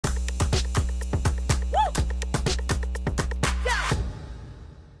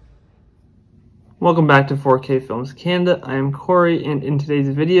Welcome back to 4K Films Canada. I am Corey, and in today's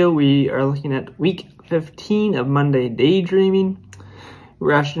video we are looking at week 15 of Monday Daydreaming.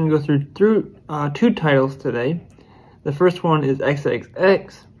 We're actually going to go through two titles today. The first one is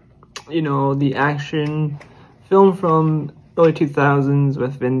xXx, the action film from early 2000s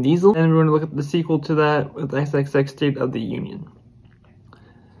with Vin Diesel. And we're going to look at the sequel to that with xXx State of the Union.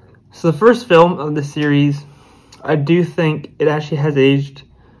 So the first film of the series, I do think it actually has aged,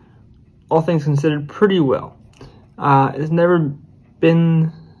 all things considered, pretty well. It's never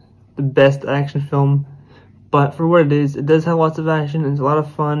been the best action film, but for what it is, it does have lots of action and it's a lot of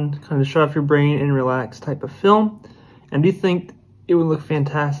fun, kind of shut off your brain and relax type of film. And I do think it would look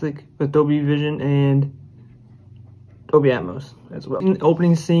fantastic with Dolby Vision and Dolby Atmos as well. In the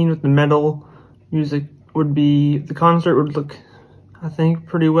opening scene with the metal music the concert would look, I think,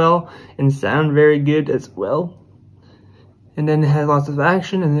 pretty well and sound very good as well. And then it has lots of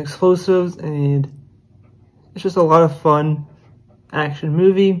action and explosives, and it's just a lot of fun action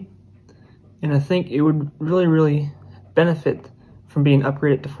movie. And I think it would really benefit from being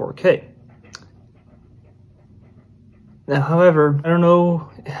upgraded to 4K. Now, however, I don't know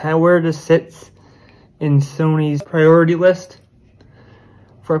where this sits in Sony's priority list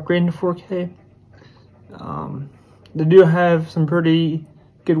for upgrading to 4K. They do have some pretty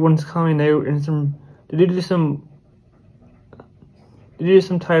good ones coming out, and they do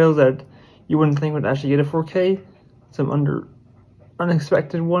some titles that you wouldn't think would actually get a 4K, some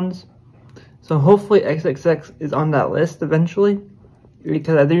unexpected ones. So hopefully xXx is on that list eventually,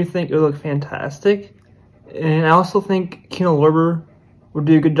 because I do think it would look fantastic. And I also think Keanu Reeves would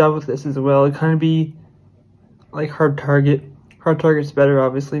do a good job with this as well. It'd kind of be like Hard Target. Hard Target's better,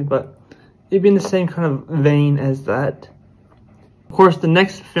 obviously, but it'd be in the same kind of vein as that. Of course, the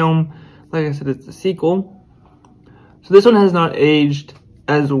next film, like I said, is the sequel. So this one has not aged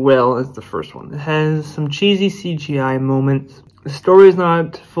as well as the first one. It has some cheesy CGI moments. The story is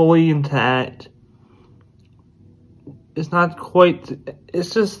not fully intact. It's not as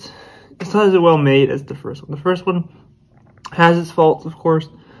well made as the first one. The first one has its faults, of course,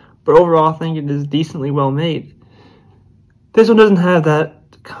 but overall I think it is decently well made. This one doesn't have that,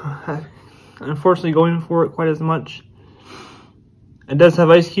 unfortunately, going for it quite as much. It does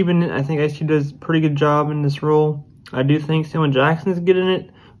have Ice Cube in it. I think Ice Cube does a pretty good job in this role. I do think Samuel Jackson is good in it.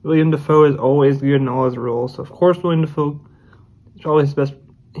 William Dafoe is always good in all his roles. So of course William Dafoe is probably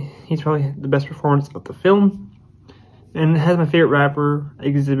he's probably the best performance of the film. And it has my favorite rapper,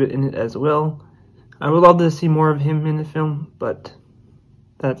 Exhibit, in it as well. I would love to see more of him in the film, but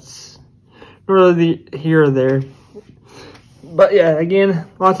that's not really here or there. But yeah, again,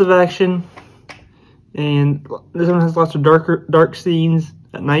 lots of action. And this one has lots of dark scenes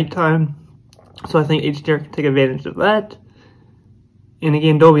at nighttime. So I think HDR can take advantage of that. And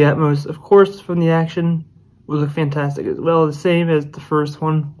again, Dolby Atmos, of course, from the action would look fantastic as well. The same as the first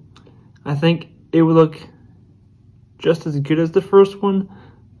one. I think it would look just as good as the first one,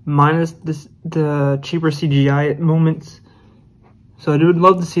 minus the cheaper CGI moments. So I would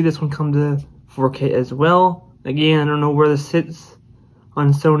love to see this one come to 4K as well. Again, I don't know where this sits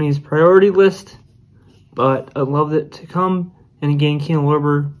on Sony's priority list, but I'd love it to come. And again, Keanu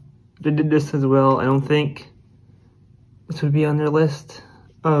Reeves, if they did this as well, I don't think this would be on their list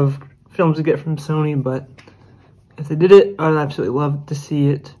of films to get from Sony, but if they did it, I'd absolutely love to see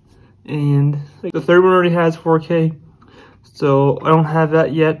it. And the third one already has 4K, so I don't have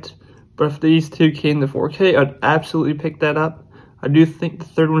that yet, but if these two came to 4K, I'd absolutely pick that up. I do think the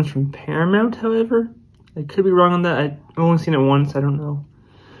third one's from Paramount, however. I could be wrong on that. I've only seen it once, I don't know.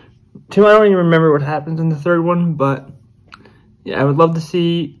 I don't even remember what happens in the third one, but yeah, I would love to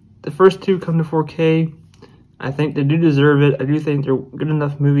see the first two come to 4K. I think they do deserve it. I do think they're good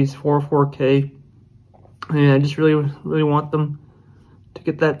enough movies for 4K. And I just really want them to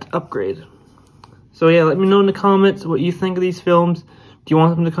get that upgrade. So yeah, let me know in the comments what you think of these films. Do you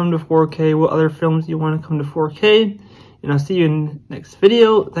want them to come to 4K? What other films do you want to come to 4K? And I'll see you in the next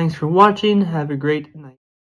video. Thanks for watching. Have a great night.